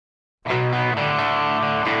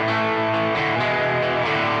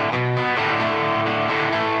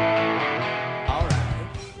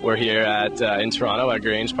We're here in Toronto at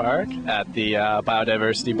Grange Park at the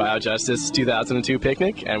Biodiversity Biojustice 2002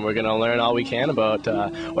 picnic, and we're going to learn all we can about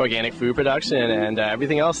organic food production and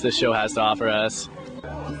everything else this show has to offer us.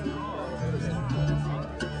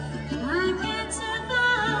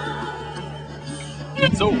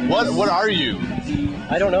 So what are you?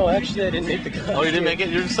 I don't know, actually. I didn't make the cut. Oh, you didn't make it?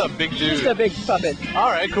 You're just a big dude. Just a big puppet. All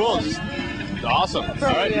right, cool. Awesome.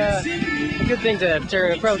 Probably, all right. A good thing to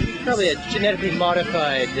turn, probably a genetically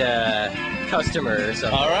modified customer or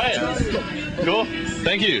something. All right. Cool.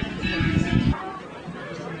 Thank you.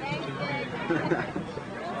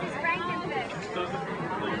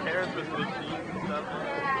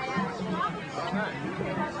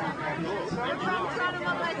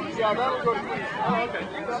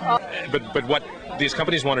 But what these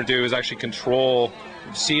companies want to do is actually control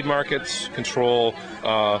seed markets, control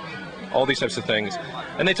all these types of things.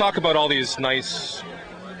 And they talk about all these nice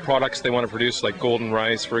products they want to produce, like golden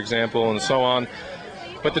rice, for example, and so on.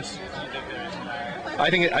 But I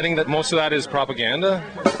think that most of that is propaganda.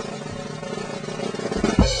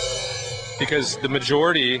 Because the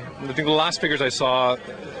majority, I think the last figures I saw,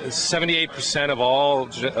 78% of all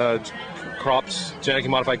crops, genetically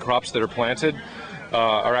modified crops that are planted,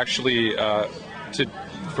 are actually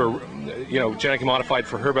genetically modified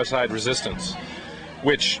for herbicide resistance,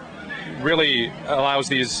 which really allows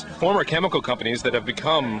these former chemical companies that have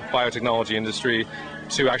become biotechnology industry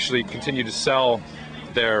to actually continue to sell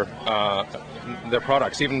their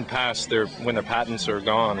products, even past when their patents are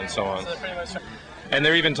gone and so on. And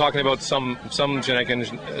they're even talking about some of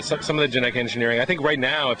the genetic engineering. I think right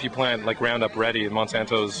now, if you plant like Roundup Ready,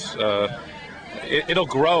 Monsanto's, it'll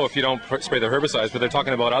grow if you don't spray the herbicides. But they're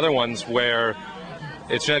talking about other ones where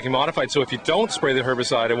it's genetically modified, so if you don't spray the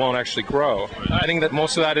herbicide, it won't actually grow. I think that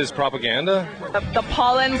most of that is propaganda. The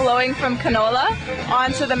pollen blowing from canola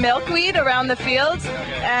onto the milkweed around the fields,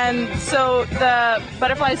 and so the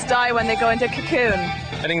butterflies die when they go into cocoon.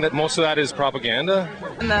 I think that most of that is propaganda.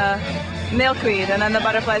 And the milkweed, and then the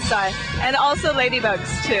butterflies die. And also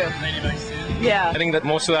ladybugs, too. Yeah. I think that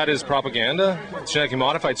most of that is propaganda. It's genetically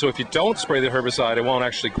modified, so if you don't spray the herbicide, it won't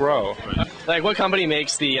actually grow. Like, what company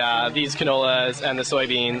makes these canolas and the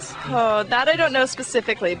soybeans? Oh, that I don't know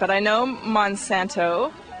specifically, but I know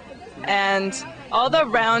Monsanto and all the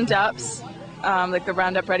Roundups, like the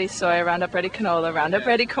Roundup Ready soy, Roundup Ready canola, Roundup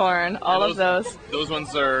Ready corn, all of those. Those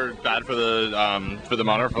ones are bad for the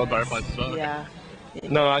monarch butterflies as well. Yeah.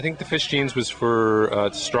 No, I think the fish genes was for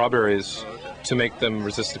strawberries to make them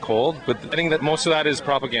resist the cold, but I think that most of that is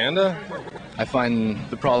propaganda. I find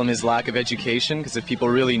the problem is lack of education, because if people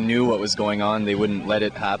really knew what was going on, they wouldn't let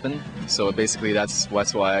it happen. So basically that's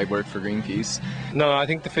why I work for Greenpeace. No, I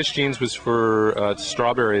think the fish genes was for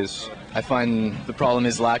strawberries. I find the problem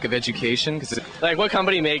is lack of education. Like, what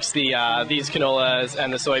company makes these canolas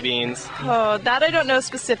and the soybeans? Oh, that I don't know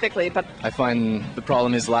specifically, but I find the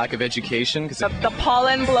problem is lack of education. The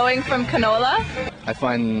pollen blowing from canola. I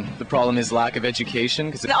find the problem is lack of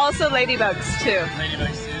education. And also ladybugs, too.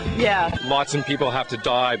 Yeah. Lots of people have to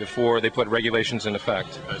die before they put regulations in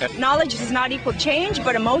effect. Knowledge does not equal change,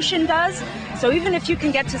 but emotion does. So even if you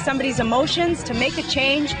can get to somebody's emotions to make a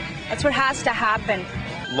change, that's what has to happen.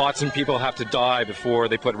 Lots of people have to die before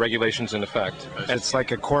they put regulations in effect. It's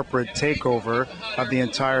like a corporate takeover of the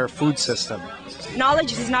entire food system.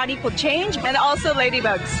 Knowledge does not equal change. And also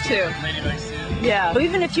ladybugs, too. Yeah. So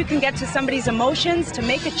even if you can get to somebody's emotions to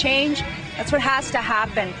make a change, that's what has to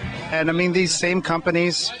happen. And I mean, these same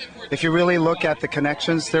companies, if you really look at the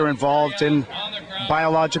connections, they're involved in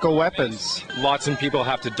biological weapons. Lots of people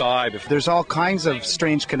have to die before. There's all kinds of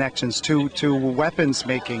strange connections to weapons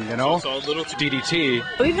making, you know? So a little DDT.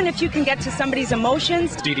 So even if you can get to somebody's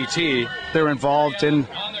emotions, DDT. They're involved in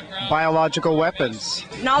biological weapons.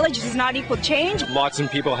 Knowledge does not equal change. Lots of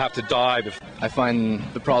people have to die before. I find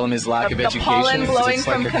the problem is lack of the education. Pollen blowing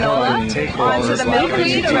from canola onto the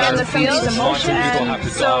milkweed around the fields. Lots of people have to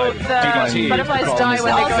So die. the butterflies die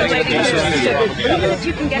when they go into cocoon. Even if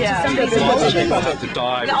you can get to somebody's emotions. Have to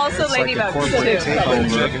die. And also ladybugs, too.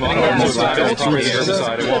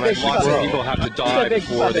 Lots of people have to die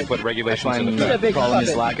before they put regulations in effect. The problem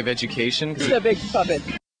is lack of education. Just a big puppet.